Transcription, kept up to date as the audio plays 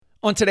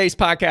On today's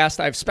podcast,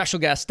 I have special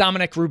guest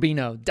Dominic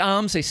Rubino.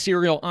 Dom's a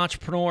serial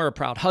entrepreneur, a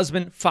proud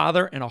husband,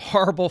 father, and a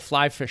horrible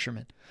fly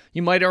fisherman.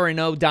 You might already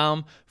know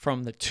Dom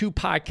from the two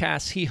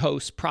podcasts he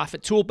hosts,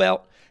 Profit Tool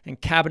Belt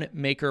and Cabinet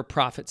Maker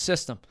Profit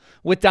System.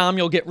 With Dom,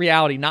 you'll get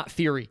reality, not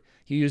theory.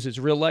 He uses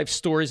real-life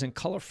stories and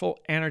colorful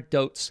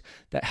anecdotes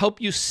that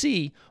help you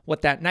see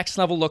what that next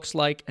level looks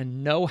like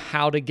and know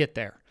how to get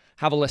there.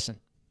 Have a listen.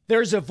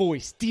 There's a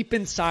voice deep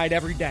inside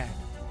every dad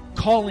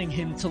calling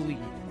him to lead.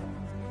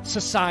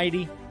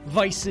 Society,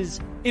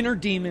 vices, inner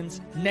demons,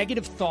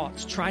 negative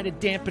thoughts try to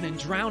dampen and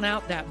drown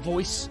out that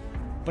voice,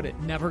 but it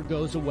never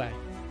goes away.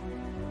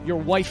 Your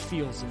wife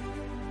feels it,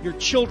 your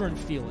children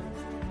feel it,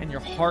 and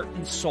your heart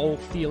and soul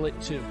feel it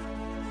too.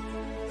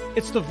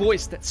 It's the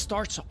voice that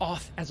starts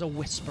off as a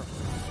whisper,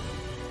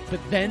 but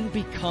then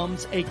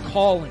becomes a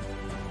calling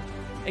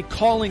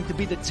to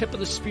be the tip of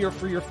the spear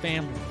for your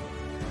family,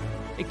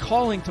 a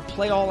calling to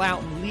play all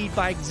out and lead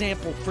by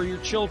example for your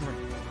children,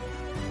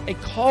 a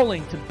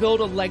calling to build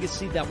a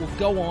legacy that will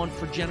go on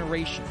for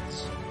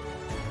generations.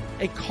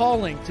 A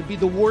calling to be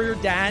the warrior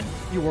dad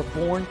you were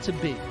born to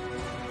be.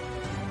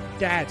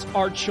 Dads,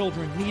 our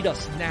children need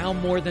us now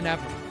more than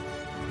ever.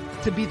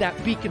 To be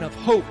that beacon of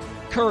hope,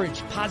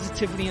 courage,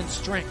 positivity, and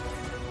strength.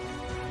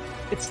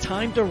 It's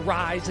time to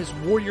rise as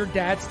warrior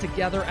dads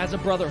together as a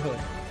brotherhood.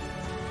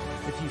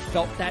 If you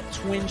felt that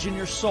twinge in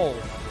your soul,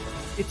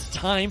 it's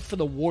time for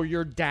the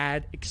Warrior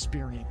Dad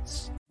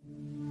Experience.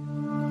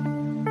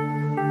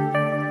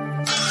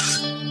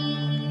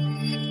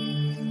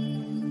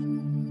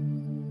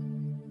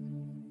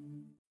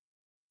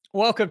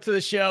 Welcome to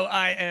the show.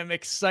 I am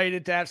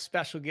excited to have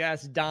special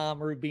guest Dom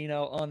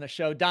Rubino on the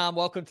show. Dom,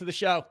 welcome to the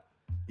show.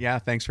 Yeah,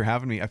 thanks for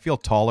having me. I feel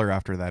taller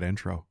after that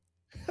intro.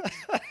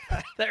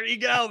 There you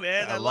go,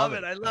 man. I love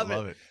it.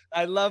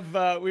 I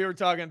love we were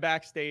talking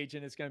backstage,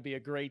 and it's going to be a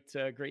great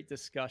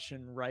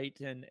discussion, right?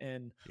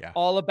 And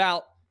all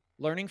about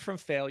learning from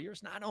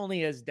failures, not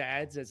only as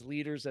dads, as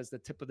leaders, as the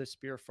tip of the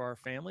spear for our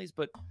families,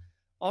 but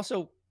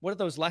also, what are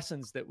those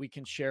lessons that we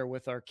can share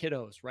with our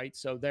kiddos, right?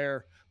 So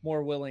they're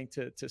more willing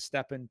to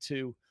step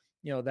into,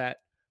 that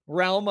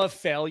realm of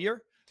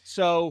failure.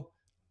 So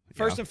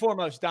first and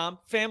foremost, Dom,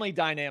 family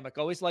dynamic.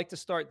 Always like to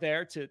start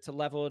there to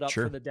level it up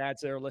for the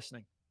dads that are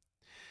listening.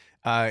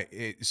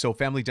 So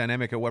family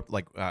dynamic at what,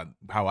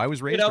 how I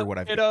was raised or what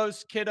I've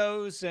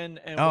kiddos and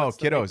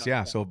kiddos.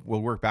 Yeah. So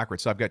we'll work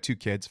backwards. So I've got two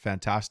kids,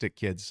 fantastic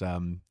kids,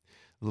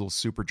 little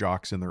super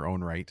jocks in their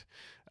own right.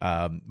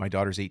 My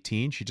daughter's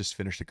 18. She just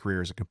finished a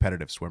career as a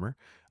competitive swimmer.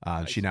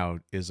 Nice. She now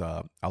is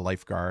a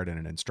lifeguard and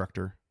an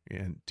instructor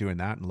and doing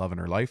that and loving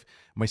her life.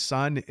 My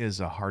son is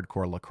a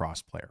hardcore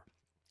lacrosse player.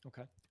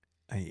 Okay.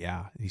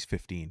 Yeah, he's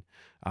 15.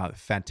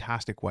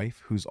 Fantastic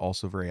wife who's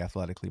also very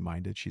athletically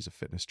minded. She's a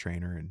fitness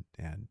trainer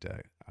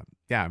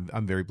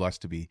I'm very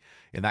blessed to be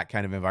in that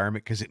kind of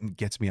environment because it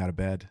gets me out of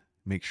bed,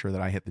 make sure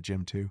that I hit the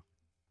gym too.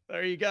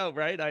 There you go.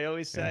 Right. I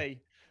always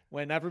say,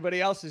 when everybody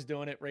else is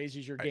doing it,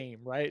 raises your game,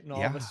 right? And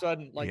all of a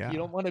sudden, you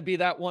don't want to be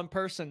that one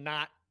person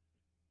not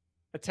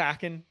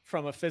attacking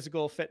from a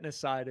physical fitness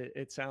side.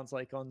 It sounds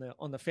like on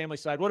the family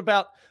side. What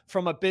about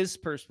from a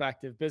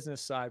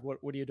business side? What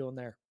are you doing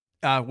there?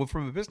 Well,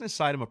 from a business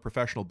side, I'm a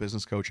professional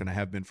business coach, and I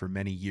have been for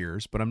many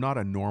years. But I'm not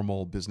a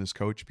normal business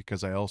coach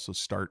because I also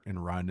start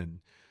and run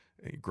and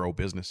grow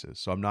businesses.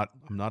 So I'm not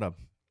a.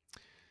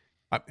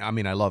 I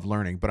mean, I love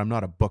learning, but I'm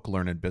not a book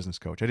learned business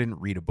coach. I didn't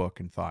read a book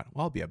and thought,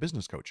 well, I'll be a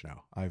business coach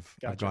now. I've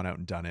gone out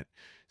and done it.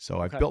 So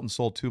I've built and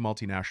sold 2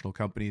 multinational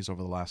companies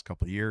over the last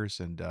couple of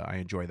years, and I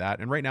enjoy that.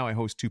 And right now I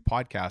host 2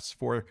 podcasts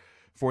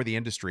for the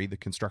industry, the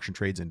construction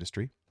trades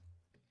industry,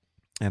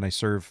 and I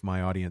serve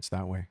my audience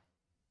that way.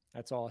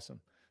 That's awesome.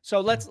 So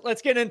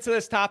let's get into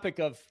this topic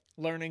of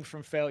learning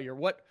from failure.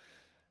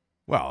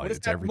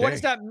 It's every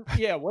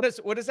day.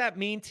 What does that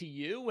mean to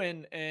you?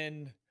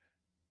 And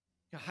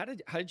how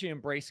did you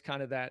embrace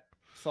kind of that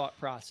thought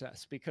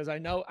process? Because I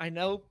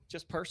know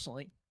just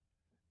personally,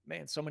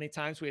 man, so many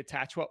times we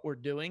attach what we're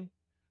doing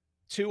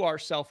to our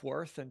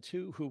self-worth and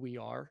to who we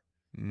are.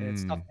 And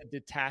it's tough to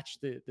detach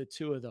the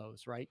two of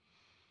those, right?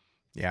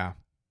 Yeah.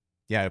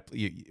 Yeah.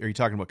 Are you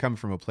talking about coming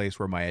from a place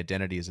where my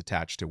identity is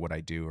attached to what I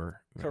do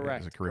or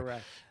as a career?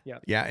 Correct. Yeah.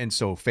 Yeah. And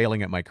so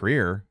failing at my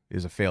career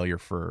is a failure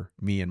for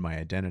me and my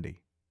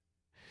identity.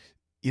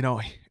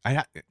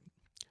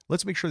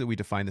 Let's make sure that we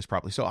define this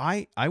properly. So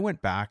I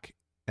went back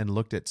and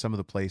looked at some of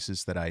the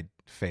places that I'd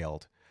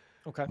failed.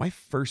 Okay. My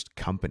first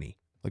company,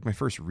 my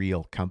first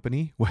real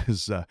company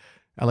was,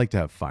 I like to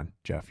have fun,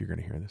 Jeff, you're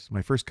going to hear this.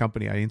 My first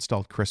company, I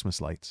installed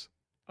Christmas lights.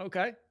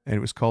 Okay. And it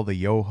was called the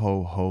Yo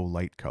Ho Ho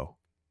Light Co.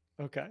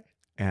 Okay.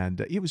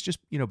 And it was just,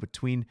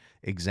 between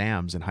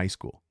exams in high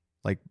school.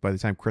 By the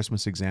time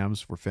Christmas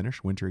exams were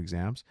finished, winter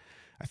exams,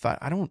 I thought,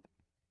 I don't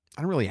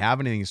really have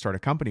anything to start a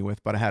company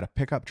with, but I had a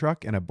pickup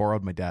truck and I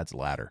borrowed my dad's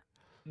ladder.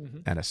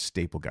 And a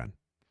staple gun.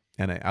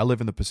 And I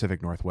live in the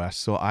Pacific Northwest.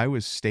 So I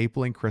was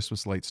stapling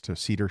Christmas lights to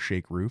cedar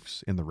shake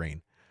roofs in the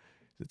rain.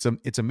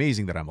 It's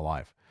amazing that I'm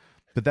alive.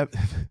 But that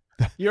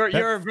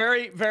you're a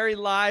very, very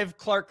live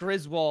Clark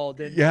Griswold.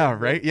 Yeah,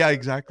 right. Yeah,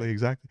 exactly.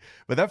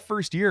 But that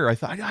first year, I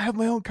thought, I have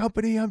my own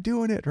company. I'm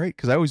doing it, right?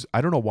 Because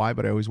I don't know why,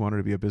 but I always wanted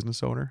to be a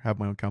business owner, have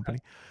my own company.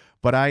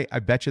 But I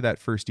bet you that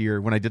first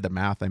year, when I did the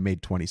math, I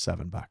made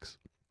 $27.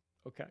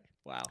 Okay.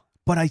 Wow.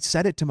 But I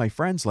said it to my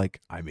friends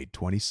like, I made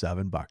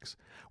 $27.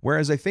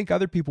 Whereas I think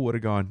other people would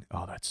have gone,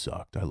 oh, that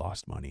sucked. I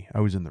lost money.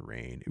 I was in the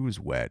rain. It was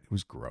wet. It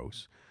was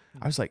gross.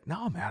 I was like,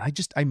 no, man,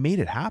 I made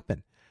it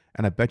happen.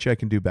 And I bet you I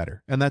can do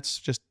better. And that's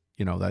just,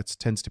 that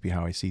tends to be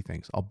how I see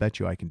things. I'll bet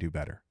you I can do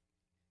better.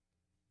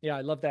 Yeah,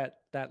 I love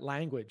that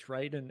language,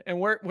 right? And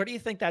where do you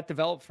think that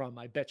developed from?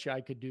 I bet you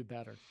I could do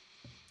better.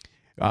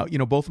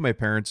 Both of my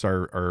parents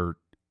are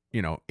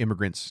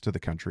immigrants to the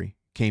country,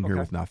 came here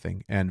with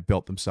nothing and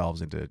built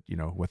themselves into,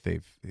 what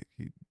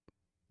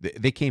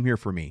they came here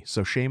for me.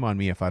 So shame on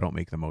me if I don't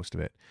make the most of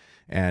it.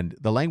 And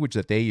the language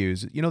that they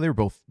use, they were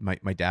both,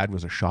 my dad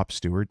was a shop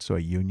steward, so a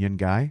union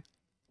guy.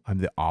 I'm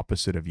the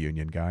opposite of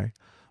union guy.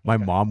 My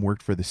mom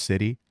worked for the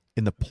city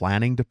in the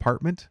planning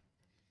department.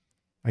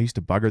 I used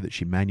to bug her that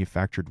she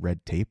manufactured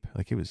red tape.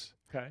 Like it was,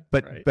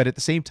 but at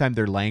the same time,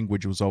 their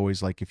language was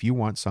always like, if you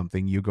want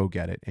something, you go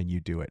get it and you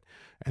do it.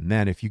 And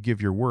then if you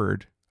give your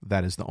word,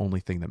 that is the only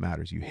thing that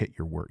matters. You hit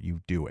your word,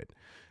 you do it.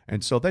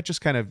 And so that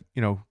just kind of,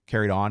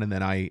 carried on. And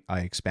then I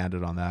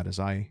expanded on that as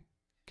I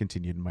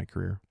continued in my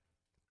career.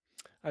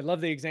 I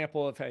love the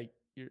example of, hey,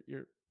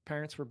 your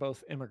parents were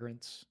both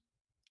immigrants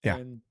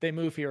and they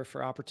move here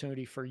for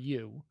opportunity for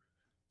you.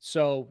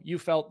 So you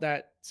felt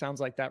that, sounds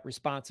like that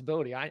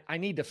responsibility. I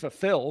need to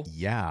fulfill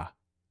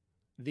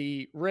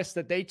the risk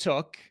that they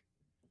took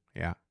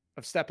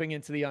of stepping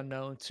into the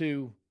unknown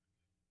to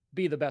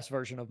be the best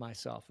version of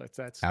myself. That's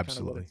absolutely kind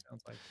of what it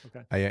sounds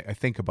like. Okay. I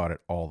think about it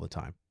all the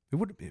time. It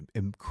would have been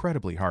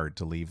incredibly hard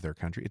to leave their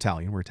country.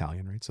 We're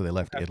Italian, right? So they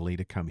left Italy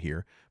to come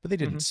here, but they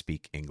didn't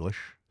speak English.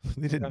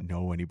 They didn't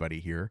know anybody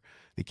here.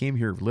 They came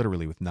here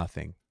literally with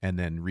nothing and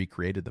then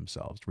recreated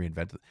themselves,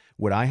 reinvented.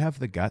 Would I have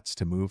the guts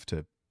to move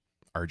to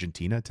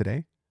Argentina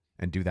today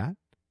and do that?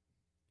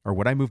 Or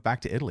would I move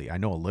back to Italy? I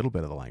know a little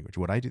bit of the language.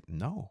 Would I do?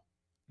 No.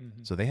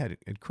 So they had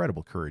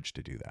incredible courage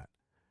to do that.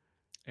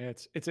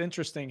 It's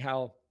interesting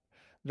how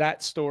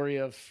that story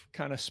of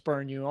kind of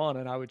spurring you on.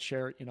 And I would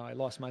share, I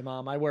lost my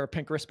mom. I wear a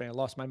pink wristband. I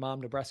lost my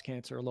mom to breast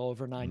cancer a little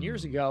over 9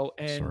 years ago.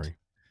 And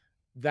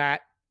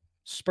that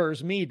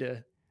spurs me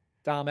to,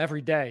 Dom, every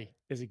day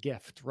is a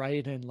gift,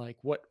 right? And like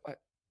what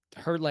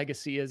her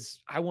legacy is,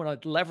 I want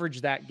to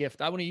leverage that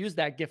gift. I want to use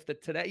that gift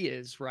that today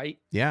is, right?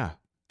 Yeah.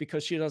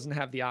 Because she doesn't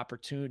have the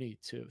opportunity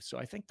to. So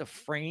I think the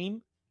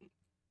frame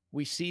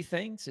we see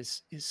things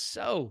is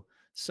so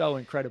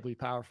incredibly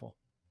powerful.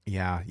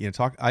 Yeah.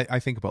 I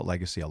think about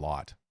legacy a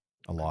lot,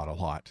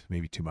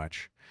 maybe too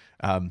much.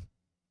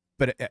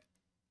 But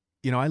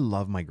I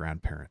love my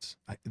grandparents.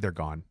 They're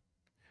gone.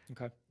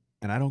 Okay.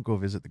 And I don't go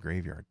visit the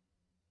graveyard.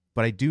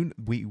 But I do.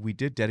 We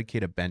did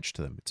dedicate a bench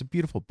to them. It's a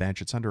beautiful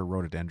bench. It's under a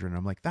rhododendron.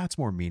 I'm like, that's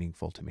more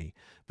meaningful to me.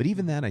 But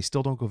even then, I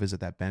still don't go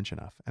visit that bench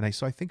enough. And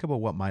so I think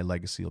about what my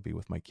legacy will be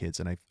with my kids.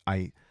 And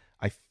I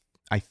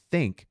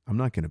think I'm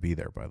not going to be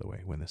there, by the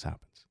way, when this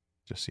happens.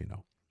 Just so you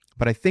know.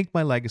 But I think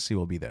my legacy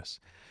will be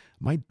this: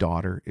 my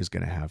daughter is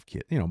going to have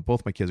kids.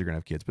 Both my kids are going to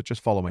have kids. But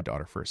just follow my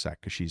daughter for a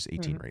sec because she's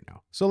 18 right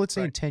now. So let's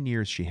say in 10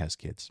 years she has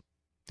kids.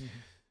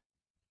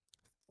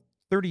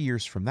 30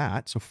 years from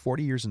that, so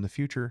 40 years in the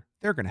future,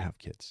 they're going to have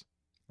kids.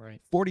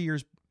 Right. 40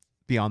 years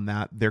beyond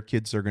that, their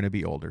kids are going to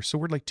be older. So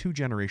we're like 2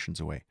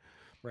 generations away.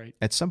 Right.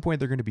 At some point,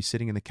 they're going to be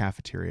sitting in the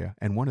cafeteria,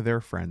 and one of their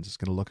friends is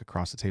going to look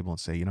across the table and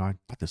say, I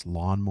bought this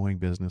lawn mowing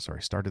business, or I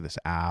started this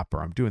app,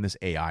 or I'm doing this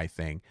AI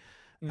thing,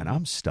 and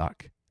I'm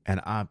stuck, and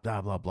I'm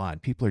blah, blah, blah,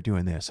 and people are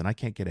doing this, and I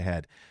can't get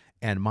ahead.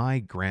 And my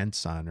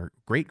grandson or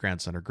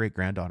great-grandson or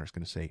great-granddaughter is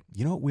going to say,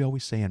 you know what we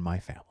always say in my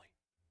family?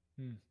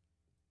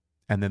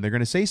 And then they're going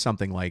to say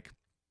something like,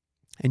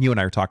 and you and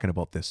I were talking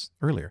about this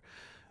earlier.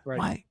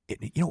 Right.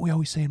 You know what we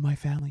always say in my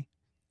family?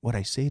 What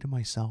I say to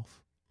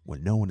myself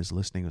when no one is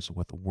listening is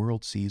what the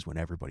world sees when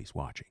everybody's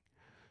watching.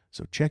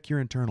 So check your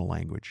internal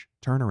language,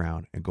 turn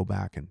around and go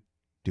back and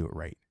do it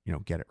right.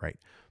 Get it right.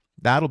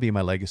 That'll be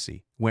my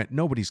legacy when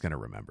nobody's going to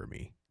remember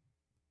me.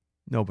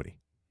 Nobody.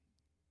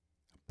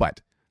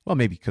 But, well,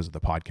 maybe because of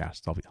the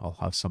podcast, I'll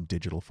have some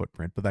digital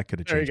footprint, but that could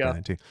have changed by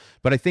then too.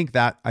 But I think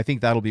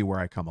that'll be where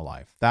I come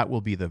alive. That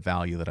will be the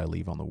value that I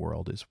leave on the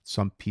world, is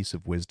some piece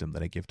of wisdom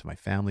that I give to my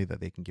family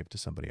that they can give to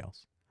somebody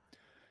else.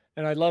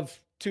 And I love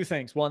 2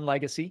 things. One,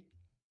 legacy.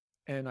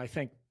 And I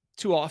think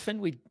too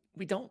often we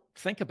don't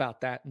think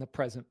about that in the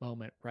present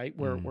moment, right?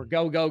 We're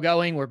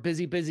going, we're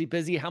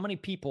busy. How many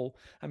people,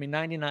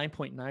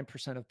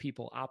 99.9% of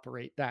people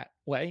operate that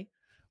way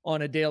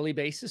on a daily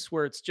basis,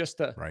 where it's just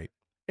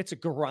it's a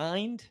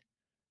grind.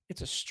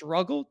 It's a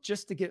struggle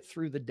just to get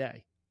through the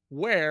day,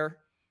 where,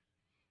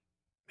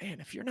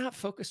 man, if you're not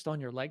focused on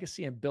your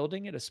legacy and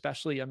building it,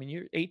 especially,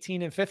 you're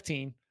 18 and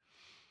 15,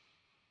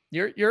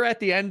 you're at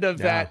the end of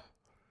that.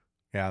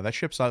 Yeah. That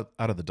ship's out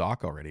of the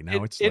dock already.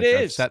 Now I've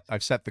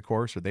set the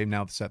course, or they've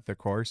now set their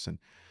course, and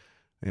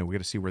we got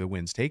to see where the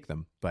winds take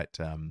them. But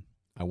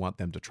I want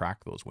them to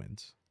track those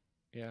wins.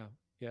 Yeah.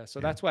 Yeah.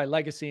 So that's why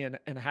legacy and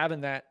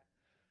having that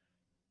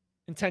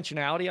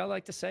intentionality, I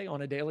like to say,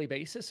 on a daily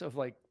basis of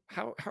like,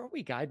 how are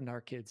we guiding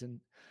our kids? And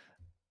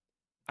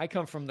I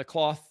come from the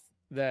cloth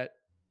that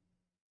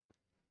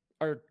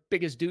our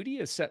biggest duty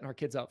is setting our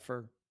kids up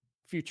for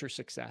future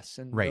success,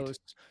 and those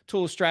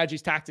tools,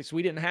 strategies, tactics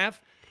we didn't have.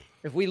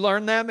 If we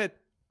learn them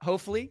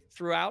hopefully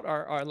throughout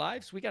our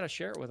lives, we got to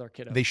share it with our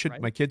kiddos. They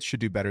should, my kids should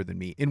do better than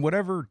me in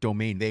whatever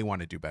domain they want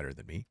to do better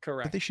than me.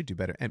 Correct. But they should do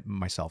better. And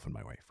myself and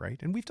my wife, right?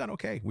 And we've done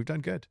okay. We've done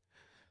good.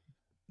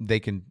 They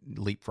can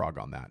leapfrog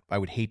on that. I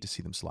would hate to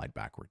see them slide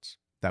backwards.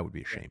 That would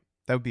be a shame.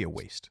 That would be a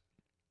waste.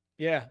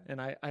 Yeah.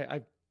 And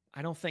I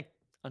don't think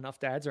enough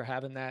dads are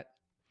having that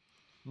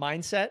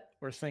mindset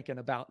or thinking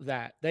about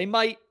that. They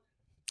might,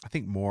 I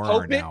think more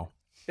are now.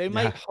 They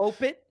might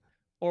hope it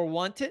or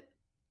want it,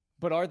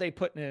 but are they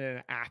putting it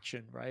in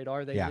action, right?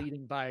 Are they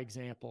leading by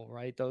example,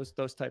 right? Those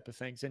type of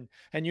things.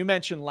 And you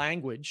mentioned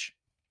language.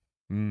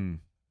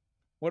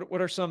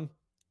 What are some,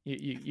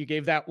 you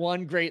gave that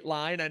one great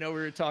line. I know we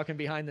were talking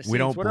behind the scenes. We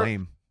don't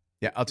blame.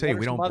 I'll tell you,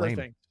 we don't blame.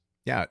 Things?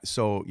 Yeah.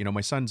 So,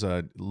 my son's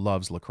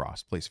loves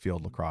lacrosse, plays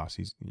field lacrosse.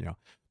 He's,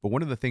 but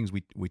one of the things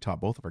we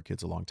taught both of our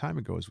kids a long time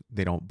ago is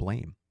they don't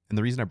blame. And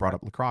the reason I brought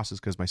up lacrosse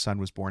is because my son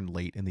was born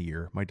late in the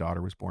year. My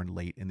daughter was born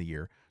late in the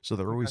year. So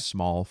they're always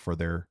small for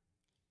their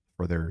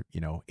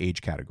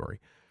age category.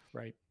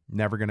 Right. We're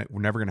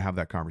never gonna have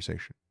that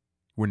conversation.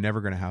 We're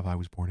never gonna have, I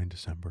was born in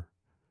December.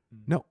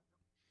 No,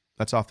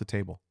 that's off the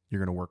table.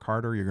 You're gonna work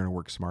harder. You're gonna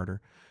work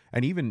smarter.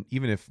 And even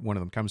if one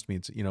of them comes to me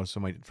and says,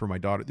 for my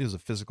daughter, there's a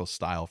physical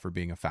style for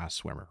being a fast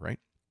swimmer, right?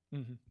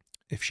 Mm-hmm.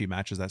 If she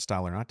matches that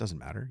style or not, doesn't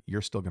matter.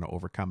 You're still gonna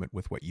overcome it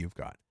with what you've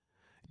got.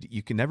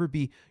 You're never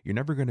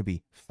going to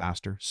be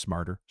faster,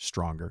 smarter,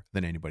 stronger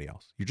than anybody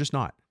else. You're just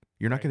not.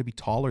 You're not going to be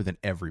taller than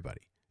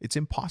everybody. It's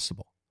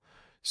impossible.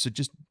 So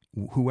just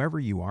whoever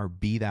you are,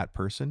 be that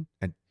person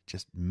and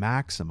just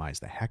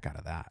maximize the heck out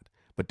of that.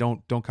 But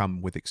don't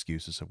come with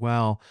excuses of,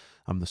 well,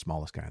 I'm the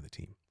smallest guy on the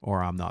team,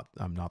 or I'm not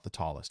the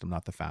tallest, I'm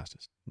not the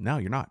fastest. No,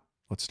 you're not.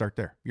 Let's start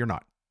there. You're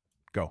not.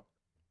 Go.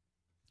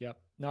 Yep.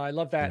 No, I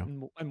love that.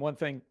 And one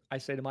thing I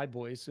say to my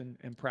boys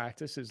in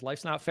practice is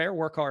life's not fair.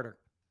 Work harder.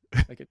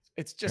 Like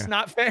it's just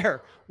not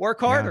fair. Work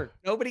harder.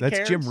 Nobody cares.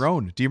 That's Jim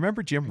Rohn. Do you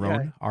remember Jim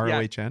Rohn?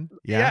 ROHN?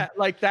 Yeah.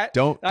 Like that.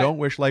 Don't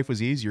wish life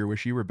was easier.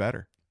 Wish you were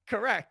better.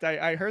 Correct.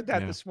 I heard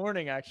that this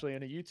morning, actually,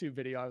 in a YouTube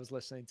video I was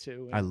listening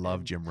to. I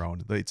love Jim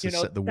Rohn.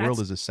 The world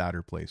is a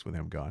sadder place with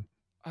him gone.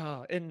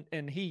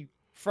 And he,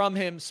 from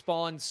him,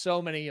 spawned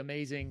so many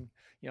amazing,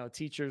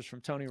 teachers,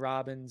 from Tony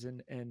Robbins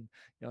and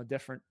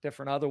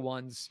different other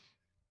ones.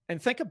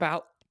 And think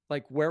about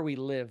like where we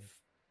live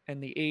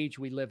and the age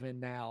we live in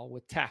now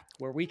with tech,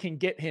 where we can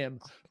get him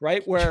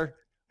right where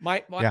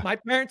my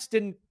parents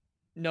didn't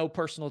know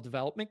personal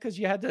development because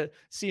you had to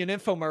see an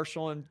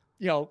infomercial and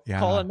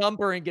call a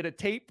number and get a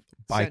tape,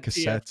 buy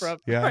cassettes,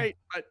 right?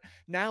 But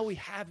now we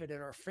have it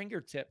at our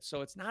fingertips, so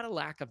it's not a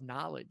lack of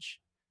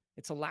knowledge;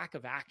 it's a lack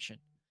of action.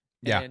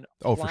 And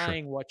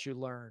applying what you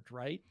learned,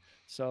 right?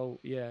 So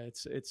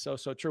it's so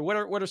true. What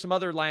are some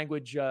other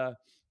language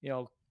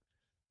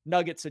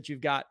nuggets that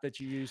you've got that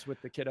you use with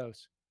the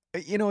kiddos?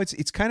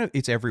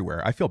 It's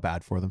everywhere. I feel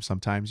bad for them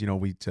sometimes.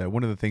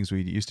 One of the things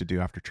we used to do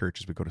after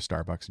church is we go to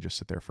Starbucks and just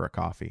sit there for a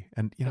coffee.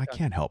 And, I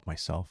can't help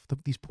myself.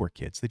 These poor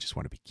kids, they just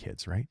want to be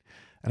kids, right?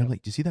 And I'm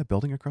like, do you see that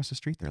building across the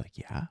street? They're like,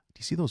 yeah. Do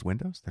you see those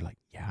windows? They're like,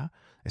 yeah.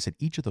 I said,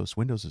 each of those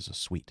windows is a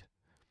suite.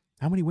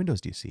 How many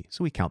windows do you see?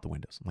 So we count the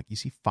windows. I'm like, you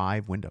see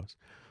 5 windows.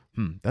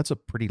 That's a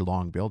pretty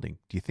long building.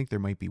 Do you think there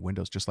might be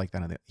windows just like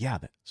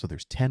that? So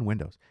there's 10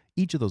 windows.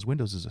 Each of those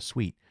windows is a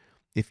suite.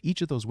 If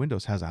each of those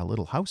windows has a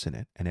little house in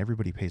it and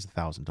everybody pays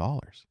 $1,000,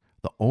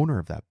 the owner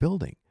of that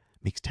building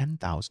makes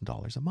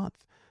 $10,000 a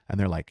month. And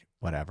they're like,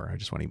 whatever, I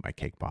just want to eat my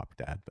cake pop,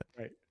 Dad.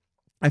 But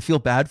I feel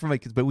bad for my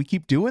kids, but we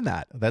keep doing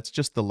that. That's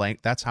just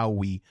that's how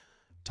we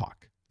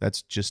talk.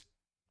 That's just,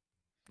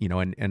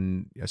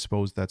 and I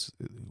suppose that's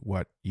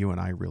what you and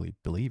I really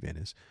believe in,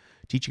 is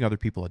teaching other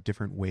people a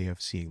different way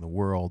of seeing the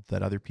world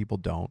that other people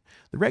don't.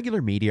 The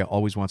regular media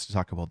always wants to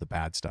talk about the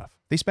bad stuff.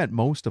 They spent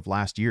most of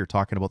last year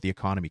talking about the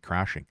economy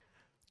crashing.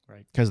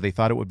 Right. Because they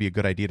thought it would be a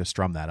good idea to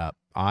strum that up.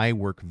 I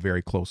work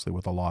very closely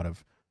with a lot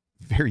of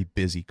very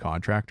busy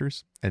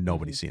contractors, and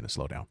nobody's seeing a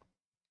slowdown.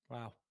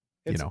 Wow.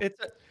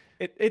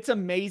 It's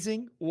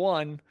amazing.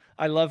 One,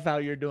 I love how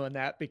you're doing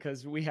that,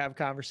 because we have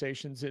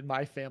conversations in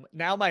my family.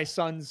 Now my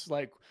sons,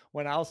 like,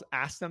 when I'll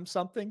ask them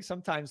something,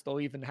 sometimes they'll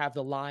even have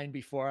the line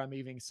before I'm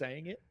even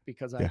saying it,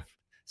 because I've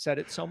said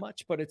it so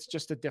much, but it's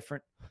just a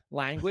different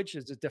language.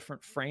 It's a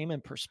different frame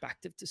and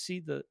perspective to see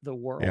the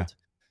world. Yeah.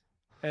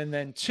 And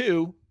then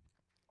 2,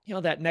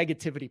 that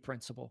negativity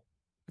principle.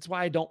 That's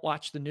why I don't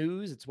watch the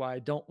news. It's why I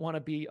don't want to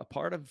be a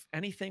part of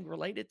anything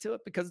related to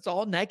it, because it's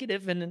all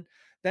negative. And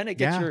then it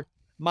gets your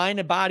mind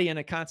and body in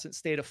a constant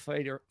state of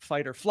fight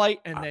or flight.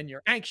 And then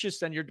you're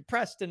anxious and you're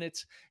depressed. And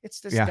it's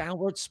this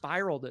downward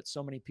spiral that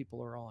so many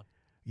people are on.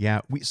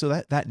 Yeah. So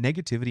that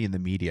negativity in the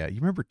media,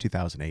 you remember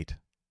 2008?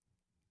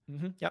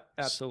 Yep,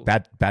 absolutely.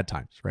 Bad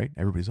times, right?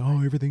 Everybody's,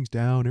 oh, everything's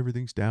down.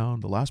 Everything's down.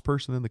 The last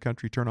person in the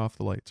country turn off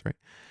the lights, right?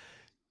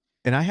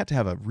 And I had to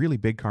have a really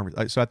big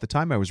conversation. So at the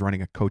time I was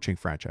running a coaching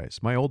franchise.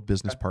 My old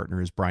business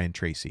partner is Brian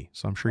Tracy.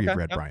 So I'm sure you've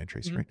read Brian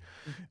Tracy,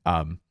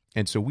 right?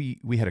 And so we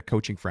had a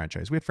coaching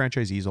franchise. We had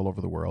franchisees all over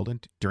the world.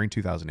 And during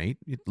 2008,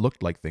 it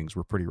looked like things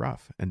were pretty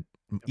rough. And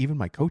even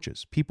my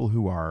coaches, people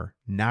who are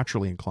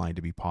naturally inclined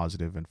to be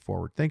positive and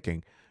forward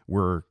thinking,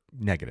 were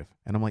negative.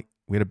 And I'm like,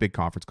 we had a big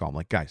conference call. I'm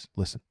like, guys,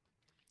 listen,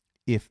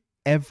 if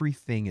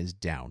everything is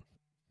down,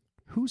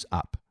 who's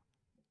up?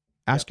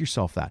 Ask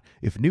yourself that.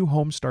 If new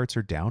home starts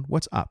are down,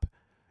 what's up?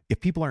 If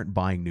people aren't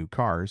buying new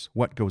cars,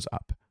 what goes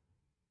up?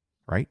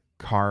 Right?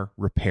 Car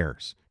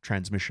repairs,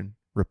 transmission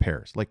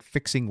repairs, like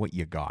fixing what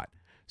you got.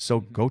 So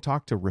go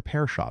talk to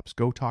repair shops,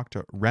 go talk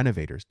to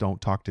renovators, don't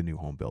talk to new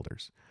home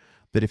builders.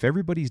 But if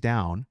everybody's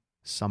down,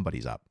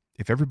 somebody's up.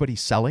 If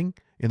everybody's selling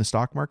in the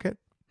stock market,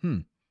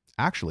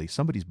 actually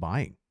somebody's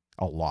buying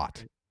a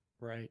lot.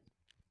 Right.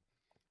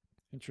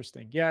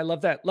 Interesting. Yeah, I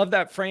love that. Love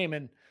that frame.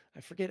 And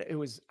I forget, it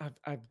was,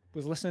 I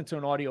was listening to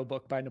an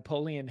audiobook by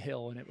Napoleon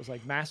Hill, and it was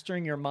like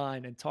Mastering Your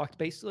Mind, and talked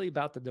basically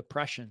about the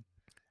Depression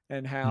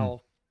and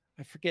how,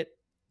 I forget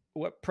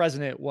what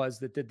president it was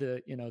that did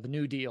the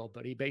New Deal,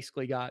 but he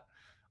basically got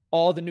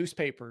all the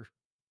newspaper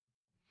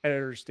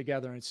editors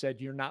together and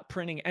said, you're not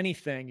printing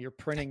anything. You're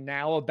printing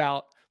now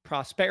about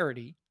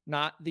prosperity,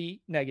 not the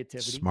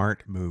negativity.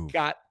 Smart move.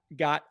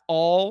 Got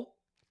all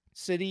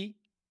city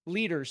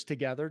leaders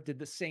together, did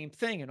the same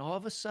thing. And all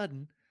of a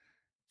sudden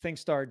things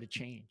started to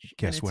change.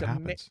 Guess what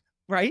happens?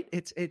 Right.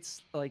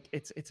 It's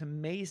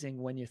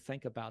amazing when you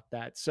think about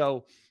that.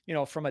 So,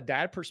 from a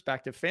dad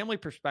perspective, family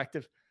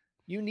perspective,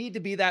 you need to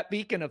be that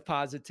beacon of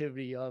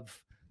positivity, of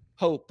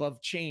hope, of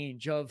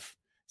change, of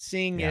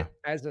seeing it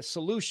as a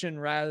solution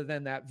rather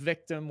than that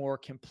victim or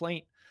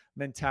complaint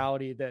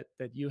mentality that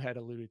you had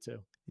alluded to.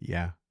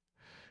 Yeah.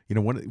 I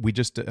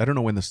don't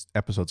know when this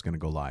episode's going to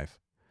go live,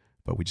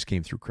 but we just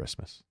came through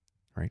Christmas,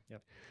 right?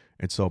 Yep.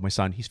 And so my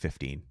son, he's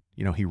 15.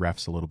 He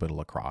refs a little bit of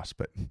lacrosse,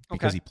 but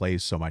because he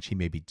plays so much, he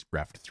maybe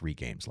refed 3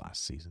 games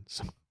last season.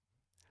 So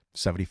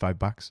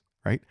 $75,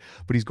 right?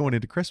 But he's going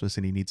into Christmas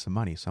and he needs some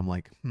money. So I'm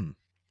like,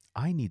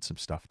 I need some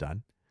stuff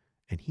done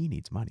and he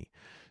needs money.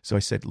 So I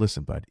said,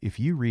 listen, bud, if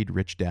you read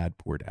Rich Dad,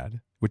 Poor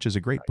Dad, which is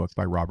a great book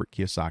by Robert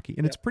Kiyosaki,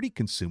 and it's pretty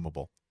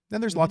consumable.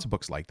 And there's lots of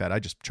books like that. I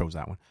just chose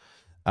that one.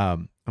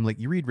 I'm like,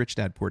 you read Rich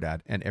Dad, Poor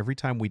Dad, and every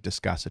time we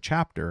discuss a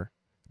chapter,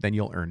 then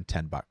you'll earn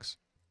 $10.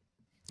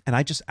 And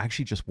I just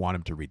want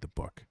him to read the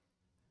book.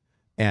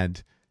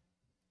 And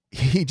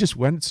he just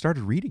went and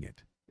started reading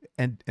it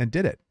and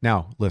did it.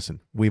 Now, listen,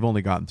 we've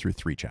only gotten through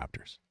 3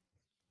 chapters,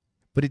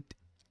 but it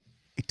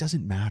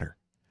doesn't matter.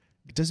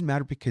 It doesn't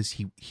matter because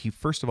he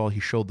first of all,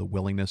 he showed the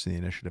willingness and the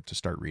initiative to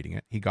start reading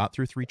it. He got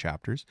through 3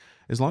 chapters.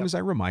 As long as I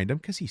remind him,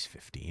 because he's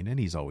 15 and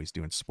he's always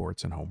doing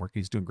sports and homework.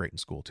 He's doing great in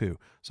school too.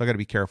 So I got to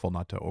be careful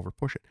not to over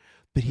push it.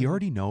 But he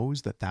already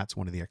knows that that's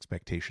one of the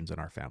expectations in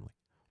our family.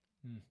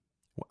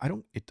 Well,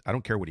 I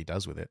don't care what he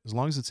does with it. As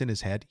long as it's in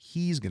his head,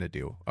 he's going to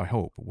do, I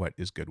hope, what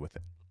is good with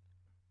it.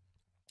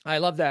 I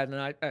love that. And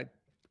I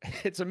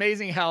it's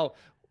amazing how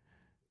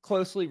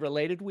closely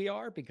related we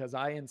are, because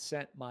I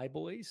incent my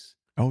boys.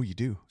 Oh, you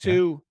do?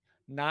 To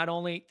not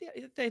only,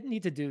 they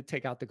need to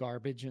take out the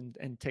garbage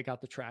and take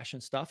out the trash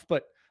and stuff,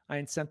 but I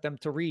incent them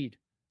to read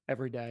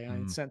every day. I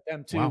incent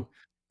them to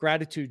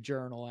gratitude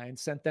journal. I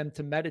incent them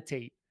to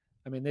meditate.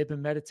 I mean, they've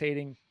been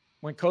meditating.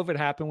 When COVID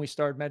happened, we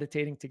started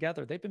meditating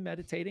together. They've been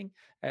meditating.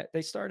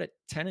 They start at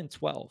 10 and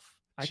 12.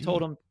 I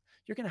told them,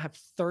 you're going to have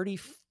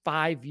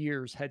 35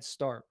 years head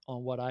start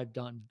on what I've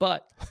done.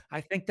 But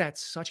I think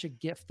that's such a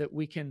gift that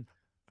we can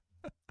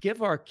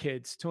give our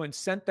kids, to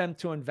incent them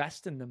to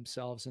invest in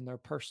themselves and their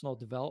personal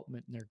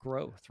development and their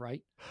growth,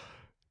 right?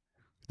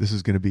 This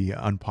is going to be an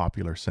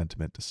unpopular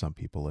sentiment to some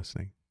people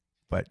listening,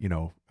 but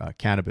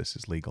cannabis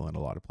is legal in a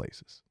lot of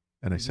places.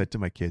 And I said to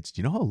my kids,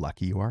 do you know how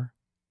lucky you are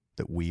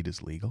that weed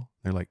is legal?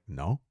 They're like,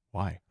 no,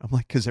 why? I'm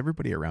like, because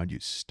everybody around you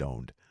is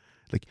stoned.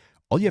 Like,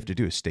 all you have to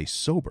do is stay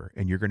sober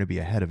and you're going to be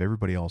ahead of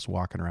everybody else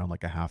walking around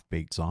like a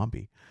half-baked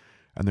zombie.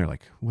 And they're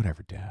like,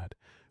 whatever, Dad.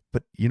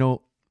 But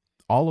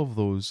all of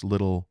those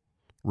little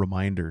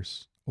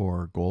reminders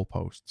or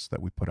goalposts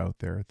that we put out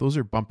there, those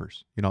are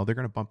bumpers. They're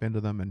going to bump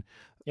into them, and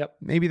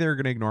maybe they're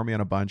going to ignore me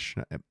on a bunch.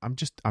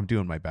 I'm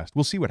doing my best.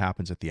 We'll see what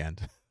happens at the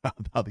end,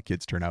 how the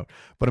kids turn out.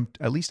 But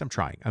at least I'm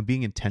trying. I'm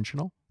being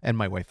intentional. And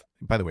my wife,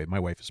 by the way, my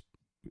wife is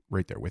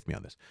right there with me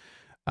on this.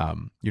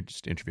 You're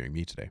just interviewing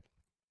me today,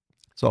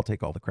 so I'll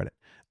take all the credit.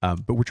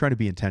 But we're trying to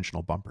be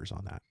intentional bumpers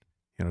on that,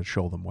 to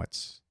show them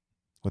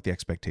what the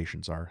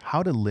expectations are,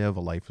 how to live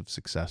a life of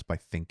success by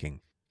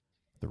thinking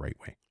the right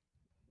way.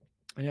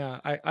 Yeah,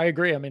 I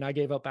agree. I mean, I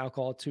gave up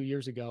alcohol 2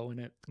 years ago,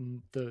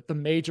 and the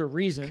major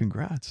reason,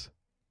 congrats,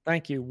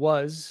 thank you,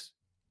 was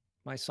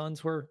my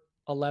sons were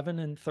 11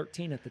 and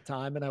 13 at the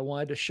time, and I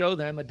wanted to show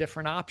them a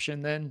different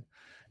option than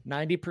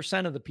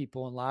 90% of the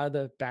people. And a lot of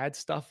the bad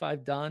stuff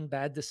I've done,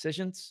 bad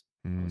decisions,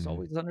 I was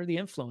always under the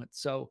influence.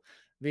 So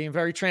being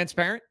very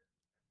transparent,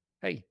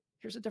 hey,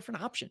 here's a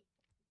different option.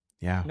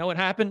 Yeah. You know what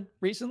happened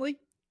recently?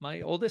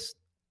 My oldest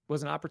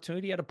was an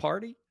opportunity at a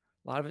party.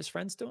 A lot of his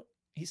friends do it.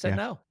 He said, Yeah.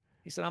 no.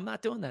 He said, I'm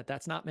not doing that.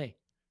 That's not me.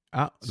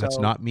 That's So,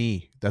 not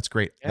me. That's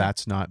great. yeah,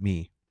 That's not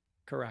me.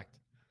 correct.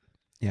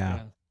 Yeah.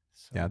 Yeah.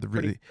 Yeah. So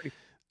pretty.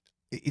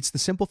 It's the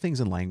simple things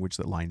in language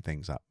that line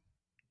things up.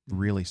 Mhm.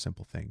 Really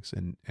simple things,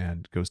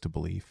 and goes to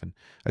belief. And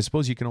I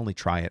suppose you can only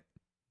try it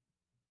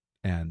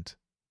and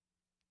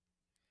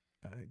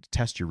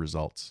test your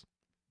results.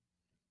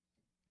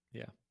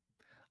 Yeah.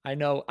 I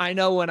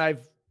know when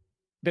I've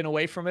been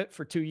away from it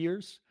for 2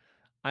 years,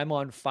 I'm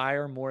on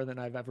fire more than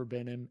I've ever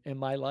been in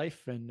my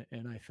life. And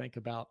I think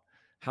about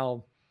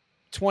how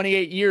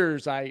 28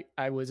 years I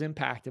was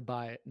impacted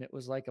by it. And it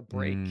was like a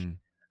break. Mm.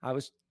 I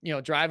was,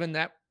 driving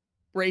that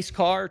race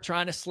car,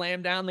 trying to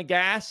slam down the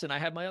gas, and I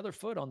had my other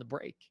foot on the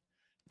brake.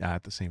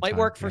 At the same Might time.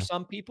 work for Yeah.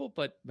 some people,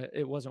 but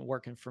it wasn't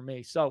working for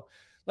me. So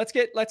let's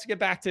get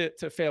back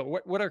to fail.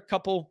 What are a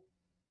couple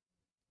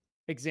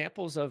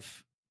examples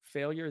of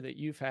failure that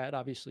you've had?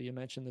 Obviously, you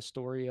mentioned the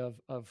story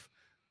of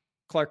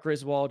Clark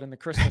Griswold and the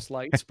Christmas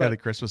lights, Yeah, but the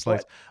Christmas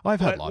lights. Oh, I've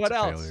had lots what of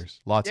else?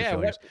 failures. Lots of Yeah,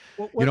 failures.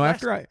 what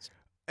After lessons?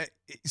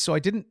 so I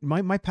didn't,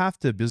 my path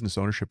to business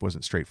ownership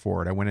wasn't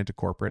straightforward. I went into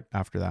corporate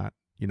after that,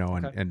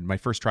 Okay. and my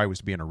first try was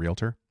to be a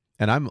realtor.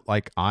 And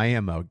I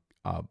am a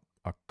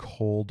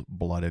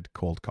cold-blooded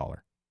cold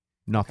caller.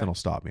 Nothing will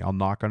stop me. I'll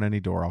knock on any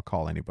door. I'll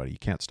call anybody. You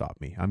can't stop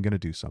me. I'm going to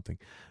do something.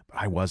 But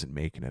I wasn't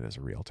making it as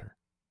a realtor.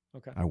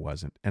 Okay. I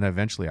wasn't. And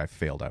eventually I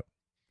failed out.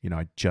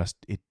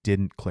 It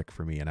didn't click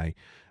for me. And I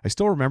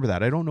still remember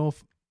that. I don't know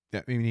if,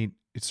 I mean,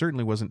 it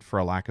certainly wasn't for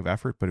a lack of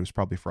effort, but it was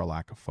probably for a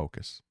lack of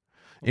focus.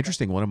 Okay.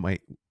 Interestingly, one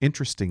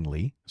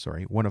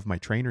of my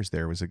trainers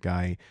there was a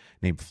guy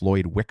named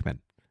Floyd Wickman,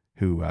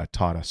 who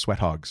taught a Sweat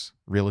Hogs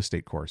real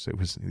estate course.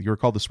 You were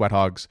called the Sweat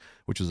Hogs,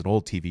 which was an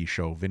old TV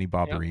show, Vinnie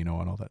Barbarino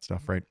and all that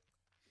stuff, right?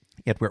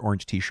 He had to wear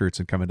orange t-shirts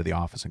and come into the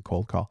office and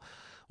cold call.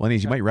 Well,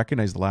 anyways, you might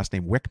recognize the last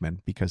name Wickman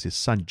because his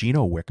son,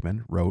 Gino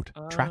Wickman, wrote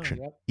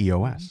Traction,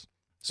 EOS.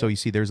 So you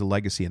see, there's a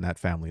legacy in that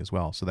family as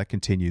well. So that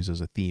continues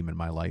as a theme in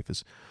my life,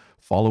 is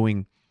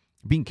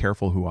being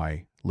careful who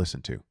I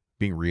listen to,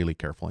 being really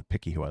careful and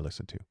picky who I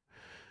listen to.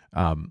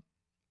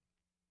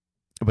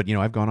 But,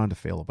 I've gone on to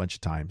fail a bunch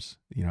of times.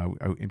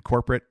 In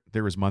corporate,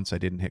 there was months I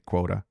didn't hit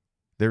quota.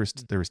 There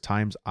was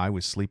times I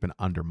was sleeping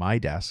under my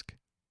desk.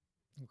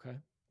 Okay.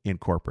 In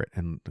corporate,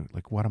 and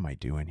like, what am I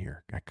doing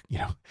here?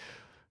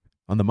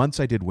 On the months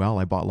I did well,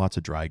 I bought lots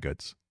of dry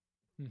goods.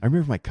 I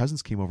remember my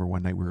cousins came over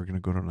one night. We were going to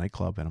go to a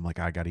nightclub, and I'm like,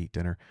 I got to eat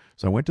dinner.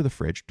 So I went to the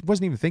fridge.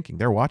 Wasn't even thinking.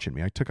 They're watching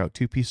me. I took out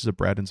 2 pieces of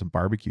bread and some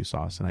barbecue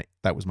sauce, and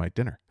that was my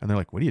dinner. And they're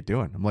like, what are you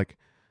doing? I'm like,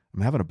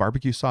 I'm having a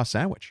barbecue sauce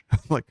sandwich. I'm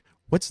like,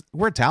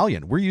 we're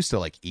Italian. We're used to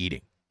like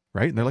eating,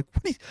 right? And they're like,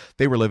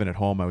 they were living at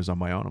home. I was on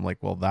my own. I'm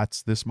like, well,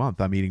 that's this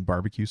month. I'm eating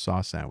barbecue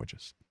sauce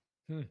sandwiches.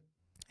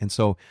 And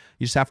so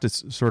you just have to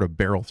sort of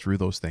barrel through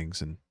those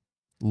things and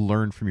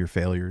learn from your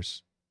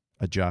failures,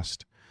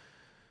 adjust.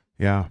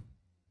 Yeah.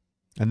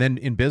 And then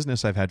in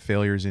business, I've had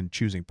failures in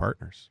choosing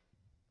partners.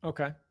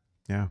 Okay.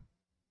 Yeah.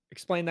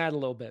 Explain that a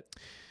little bit.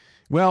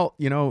 Well,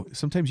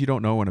 sometimes you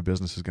don't know when a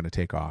business is going to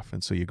take off.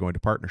 And so you go into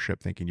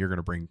partnership thinking you're going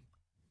to bring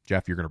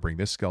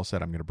this skill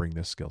set. I'm going to bring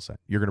this skill set.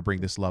 You're going to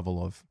bring this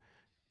level of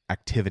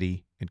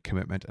activity and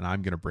commitment, and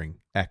I'm going to bring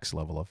X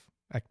level of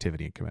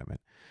activity and commitment.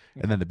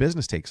 And then the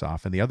business takes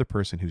off, and the other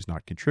person who's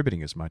not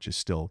contributing as much is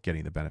still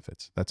getting the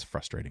benefits. That's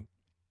frustrating.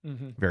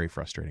 Very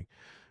frustrating.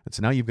 And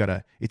so now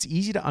it's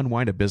easy to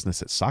unwind a business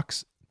that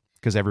sucks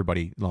because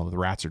everybody, the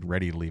rats are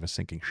ready to leave a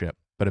sinking ship.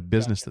 But a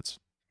business that's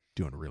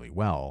doing really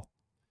well,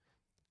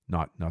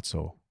 not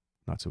so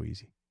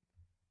easy.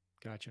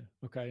 Gotcha.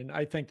 Okay. And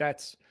I think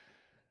that's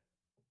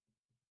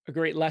a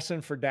great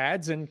lesson for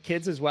dads and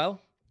kids as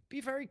well.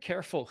 Be very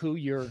careful who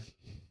you're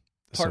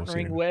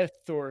partnering with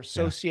or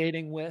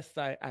associating with.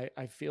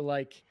 I feel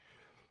like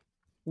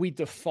we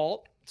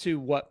default to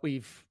what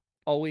we've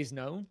always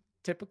known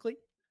typically.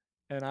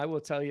 And I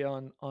will tell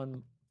you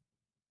on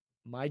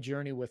my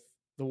journey with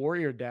the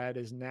Warrior Dad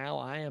is now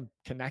I am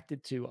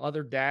connected to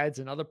other dads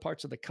in other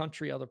parts of the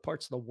country, other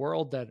parts of the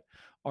world that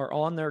are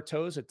on their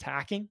toes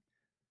attacking.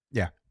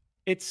 Yeah.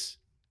 It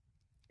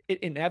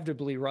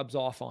inevitably rubs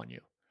off on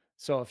you.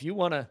 So if you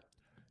want to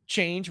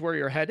change where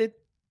you're headed,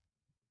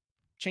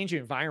 change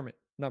your environment.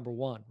 Number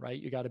one, right?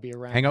 You got to be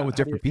around. Hang out with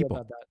different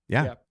people.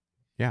 Yeah.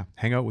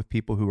 Hang out with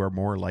people who are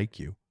more like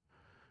you,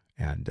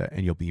 and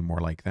you'll be more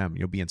like them.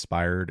 You'll be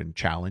inspired and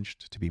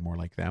challenged to be more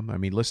like them. I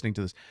mean, listening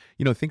to this,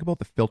 think about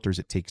the filters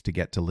it takes to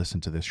get to listen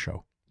to this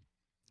show.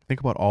 Think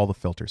about all the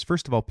filters.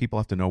 First of all, people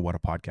have to know what a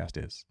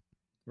podcast is.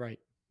 Right.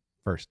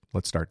 First,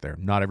 let's start there.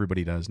 Not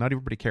everybody does. Not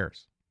everybody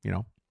cares,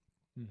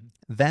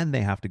 Then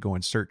they have to go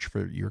and search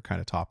for your kind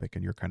of topic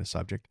and your kind of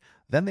subject.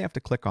 Then they have to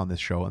click on this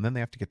show, and then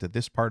they have to get to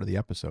this part of the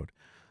episode.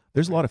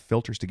 There's a lot of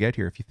filters to get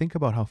here. If you think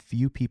about how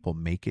few people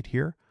make it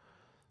here,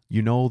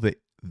 you know that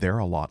they're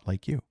a lot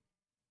like you.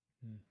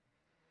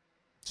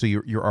 So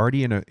you're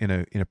already in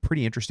a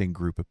pretty interesting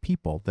group of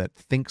people that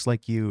thinks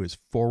like you, is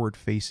forward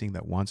facing,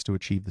 that wants to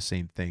achieve the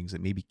same things,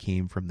 that maybe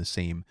came from the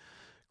same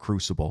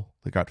crucible,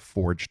 that got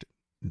forged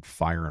and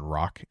fire and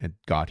rock and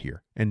got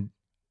here. And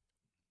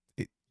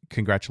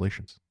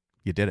congratulations.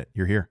 You did it.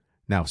 You're here.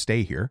 Now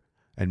stay here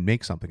and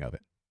make something of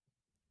it.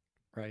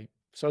 Right.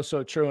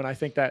 So true. And I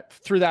think that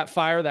through that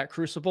fire, that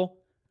crucible,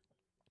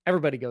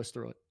 everybody goes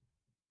through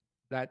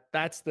it.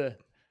 That's the...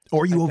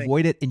 Or you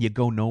avoid it and you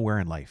go nowhere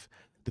in life.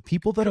 The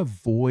people that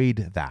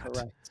avoid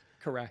that.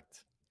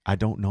 Correct. I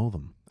don't know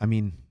them. I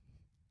mean,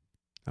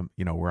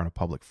 we're on a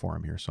public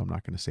forum here, so I'm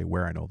not going to say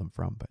where I know them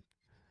from, but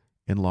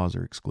in-laws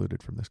are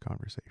excluded from this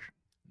conversation.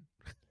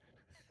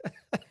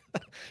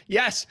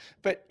 Yes,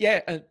 but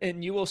yeah,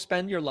 and you will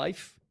spend your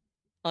life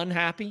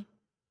unhappy,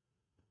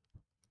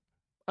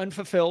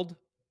 unfulfilled,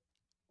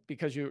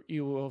 because you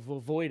have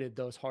avoided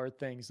those hard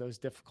things, those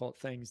difficult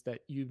things that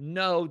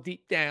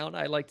deep down.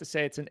 I like to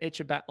say it's an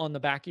itch on the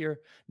back of your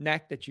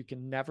neck that you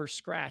can never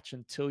scratch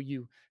until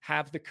you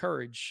have the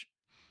courage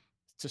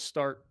to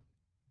start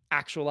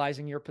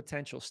actualizing your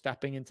potential,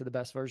 stepping into the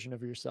best version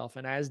of yourself.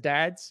 And as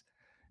dads,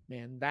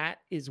 man, that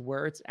is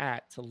where it's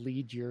at to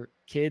lead your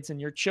kids and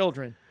your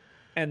children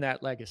and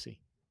that legacy.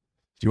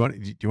 Do you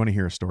want to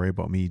hear a story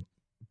about me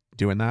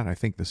doing that? I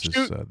think this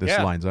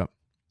lines up.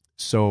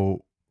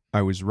 So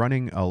I was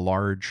running a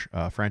large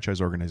franchise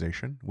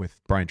organization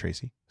with Brian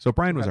Tracy. So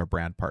Brian was our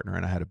brand partner,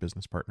 and I had a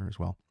business partner as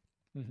well.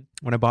 Mm-hmm.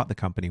 When I bought the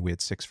company, we had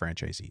 6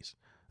 franchisees.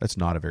 That's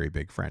not a very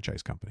big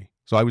franchise company.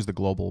 So I was the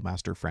global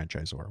master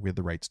franchisor. We had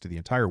the rights to the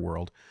entire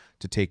world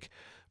to take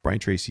Brian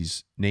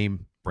Tracy's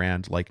name,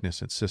 brand,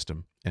 likeness, and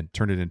system and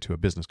turn it into a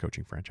business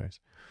coaching franchise.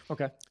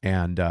 Okay.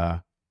 And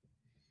by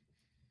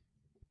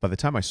the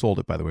time I sold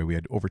it, by the way, we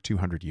had over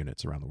 200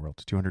 units around the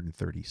world,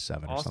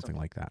 237 or something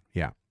like that.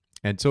 Yeah.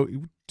 And so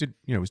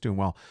it was doing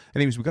well.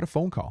 Anyways, we got a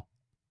phone call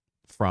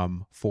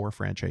from 4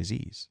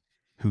 franchisees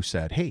who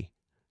said, "Hey,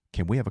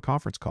 can we have a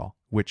conference call?"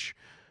 Which,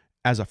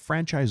 as a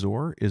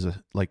franchisor,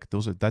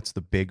 that's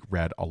the big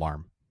red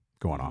alarm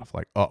going off.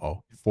 Like,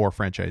 4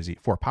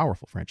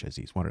 powerful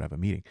franchisees wanted to have a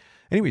meeting.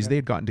 Anyways, they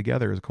had gotten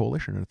together as a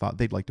coalition and thought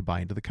they'd like to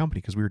buy into the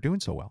company because we were doing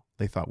so well.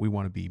 They thought we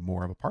want to be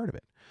more of a part of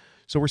it.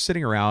 So we're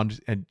sitting around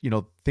and,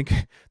 think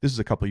this is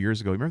a couple of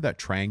years ago. Remember that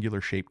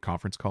triangular shaped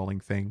conference calling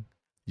thing?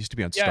 Used to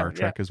be on Star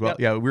Trek as well.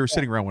 Yeah, we were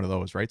sitting around one of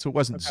those, right? So it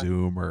wasn't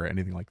Zoom or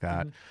anything like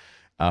that.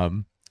 Mm-hmm.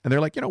 And they're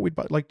like,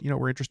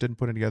 we're interested in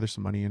putting together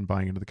some money and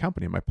buying into the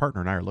company. And my partner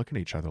and I are looking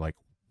at each other like,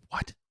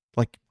 what?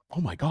 Like,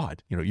 oh my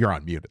God, you're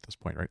on mute at this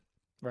point, right?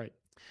 Right.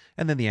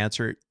 And then the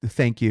answer,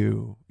 thank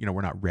you.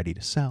 We're not ready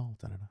to sell,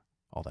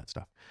 all that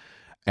stuff.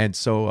 And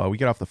so we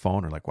get off the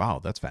phone. We're like, wow,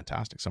 that's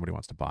fantastic. Somebody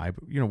wants to buy,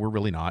 but we're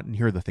really not. And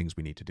here are the things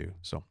we need to do.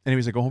 So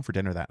anyways, I go home for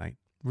dinner that night.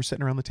 We're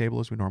sitting around the table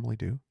as we normally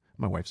do.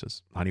 My wife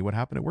says, honey, what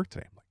happened at work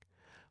today? I'm like,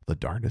 the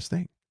darndest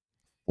thing.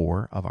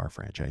 4 of our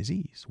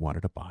franchisees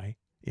wanted to buy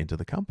into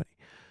the company.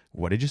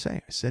 What did you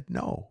say? I said,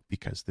 no,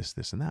 because this,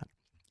 and that.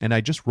 And I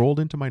just rolled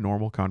into my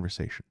normal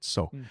conversation.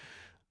 So,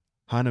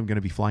 hon, I'm going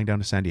to be flying down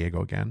to San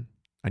Diego again.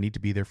 I need to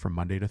be there from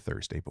Monday to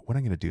Thursday. But what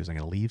I'm going to do is I'm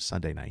going to leave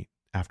Sunday night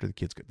after the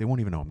kids go. They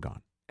won't even know I'm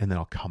gone. And then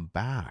I'll come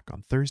back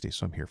on Thursday.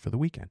 So I'm here for the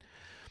weekend.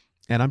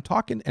 And I'm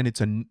talking, and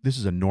this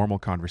is a normal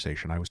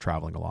conversation. I was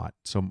traveling a lot.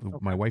 So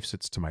my wife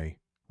sits to my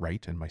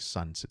right and my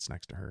son sits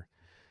next to her.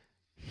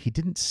 He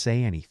didn't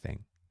say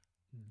anything,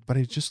 but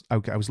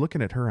I was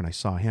looking at her and I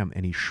saw him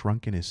and he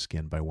shrunk in his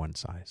skin by 1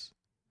 size.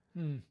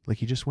 Like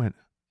he just went,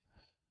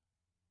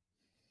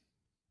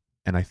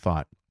 and I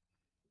thought,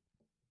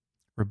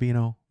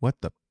 Rubino,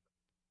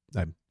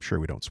 I'm sure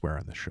we don't swear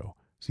on this show.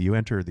 So you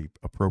enter the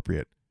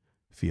appropriate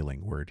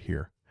feeling word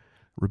here.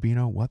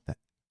 Rubino, what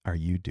are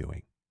you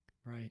doing?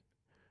 Right.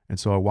 And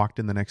so I walked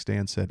in the next day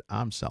and said,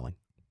 I'm selling.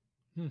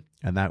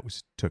 And that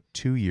took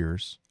 2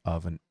 years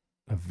of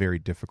a very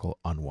difficult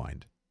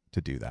unwind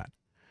to do that.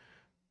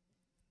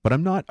 But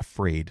I'm not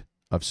afraid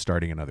of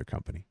starting another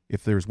company.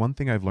 If there's one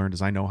thing I've learned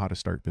is I know how to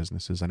start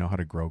businesses. I know how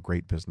to grow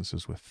great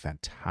businesses with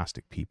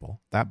fantastic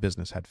people. That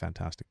business had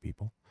fantastic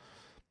people.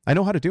 I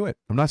know how to do it.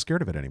 I'm not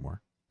scared of it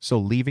anymore. So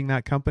leaving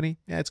that company,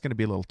 it's going to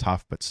be a little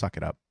tough, but suck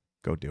it up.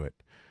 Go do it.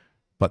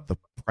 But the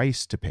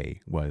price to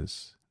pay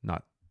was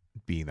not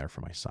being there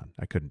for my son.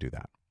 I couldn't do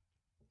that.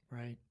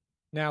 Right.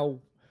 Now,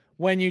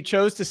 when you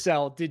chose to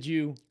sell, did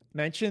you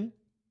mention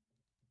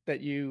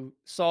that you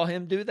saw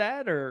him do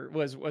that, or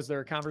was there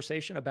a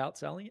conversation about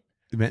selling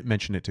it?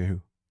 Mention it to who?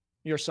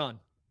 Your son,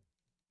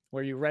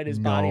 where you read his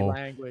body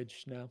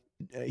language. No,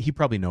 he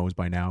probably knows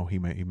by now. He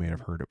may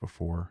have heard it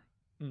before,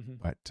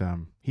 but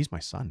he's my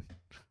son.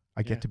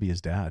 I get to be his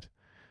dad.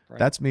 Right.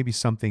 That's maybe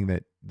something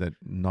that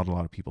not a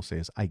lot of people say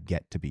is I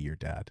get to be your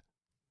dad.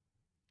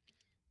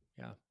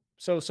 Yeah.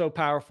 So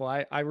powerful.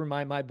 I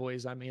remind my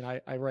boys,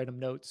 I write them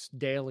notes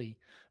daily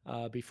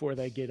before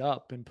they get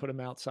up and put them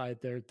outside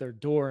their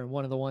door. And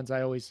one of the ones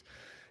I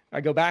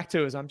go back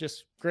to is I'm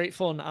just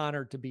grateful and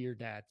honored to be your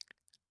dad.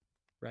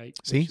 Right.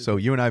 See, so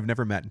you and I have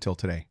never met until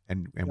today,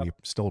 and we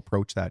still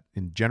approach that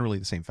in generally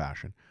the same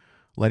fashion,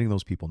 letting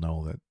those people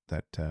know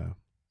that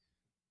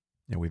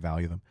we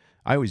value them.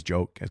 I always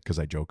joke, because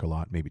I joke a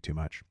lot, maybe too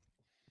much.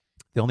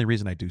 The only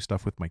reason I do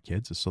stuff with my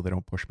kids is so they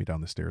don't push me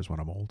down the stairs when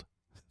I'm old.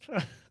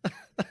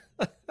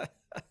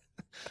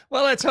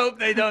 Well, let's hope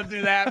they don't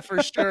do that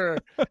for sure,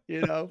 but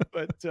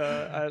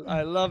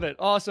I love it.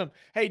 Awesome.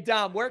 Hey,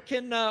 Dom, where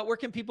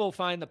can people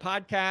find the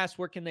podcast?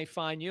 Where can they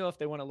find you if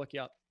they want to look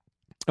you up?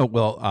 Oh,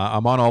 well,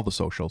 I'm on all the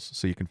socials,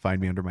 so you can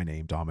find me under my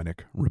name,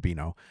 Dominic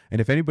Rubino. And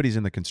if anybody's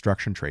in the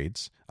construction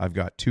trades, I've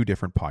got 2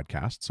 different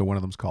podcasts. So one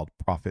of them's called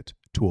Profit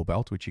Tool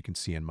Belt, which you can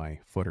see in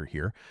my footer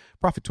here.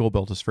 Profit Tool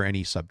Belt is for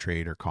any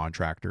subtrade or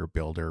contractor,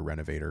 builder,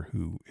 renovator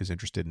who is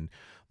interested in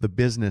the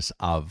business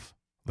of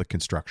the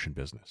construction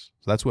business.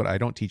 So that's what I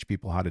don't teach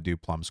people how to do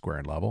plumb, square,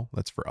 and level.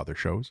 That's for other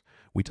shows.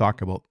 We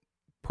talk about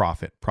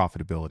profit,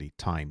 profitability,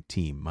 time,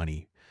 team,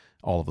 money,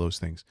 all of those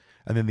things.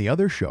 And then the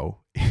other show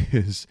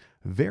is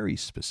very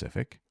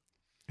specific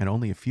and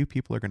only a few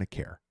people are going to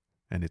care.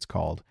 And it's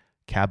called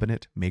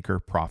Cabinet Maker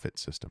Profit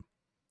System.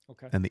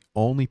 Okay. And the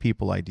only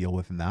people I deal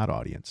with in that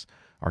audience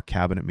are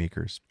cabinet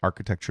makers,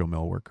 architectural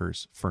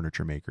millworkers,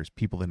 furniture makers,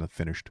 people in the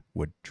finished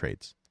wood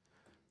trades.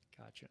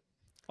 Gotcha.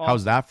 Awesome.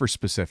 How's that for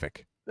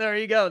specific? There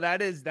you go.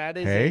 That is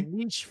a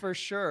niche for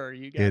sure.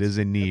 You guys, it is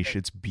a niche.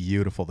 It's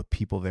beautiful. The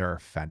people there are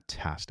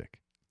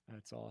fantastic.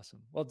 That's awesome.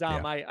 Well,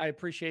 Dom, I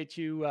appreciate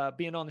you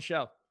being on the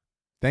show.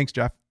 Thanks,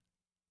 Jeff.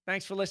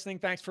 Thanks for listening.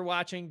 Thanks for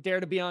watching. Dare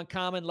to be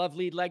uncommon. Love,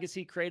 lead,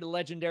 legacy. Create a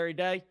legendary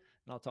day.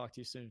 And I'll talk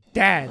to you soon.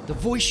 Dad, the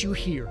voice you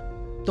hear,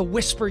 the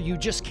whisper you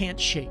just can't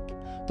shake,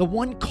 the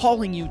one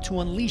calling you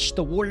to unleash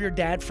the warrior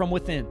dad from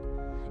within.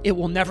 It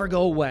will never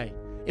go away.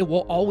 It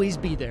will always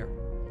be there.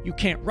 You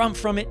can't run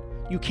from it.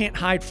 You can't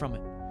hide from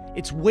it.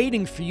 It's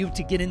waiting for you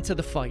to get into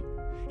the fight.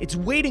 It's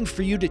waiting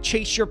for you to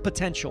chase your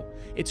potential.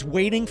 It's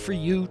waiting for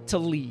you to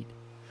lead.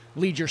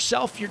 Lead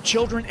yourself, your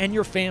children, and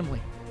your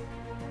family.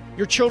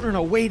 Your children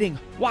are waiting,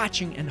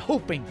 watching, and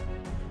hoping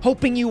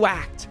you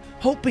act,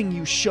 hoping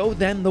you show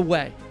them the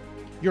way.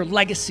 Your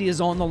legacy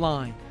is on the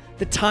line.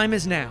 The time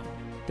is now.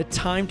 The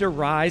time to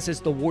rise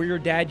as the warrior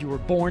dad you were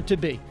born to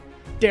be.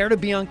 Dare to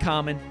be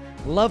uncommon.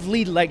 Love,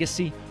 lead,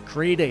 legacy.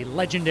 Create a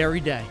legendary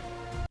day.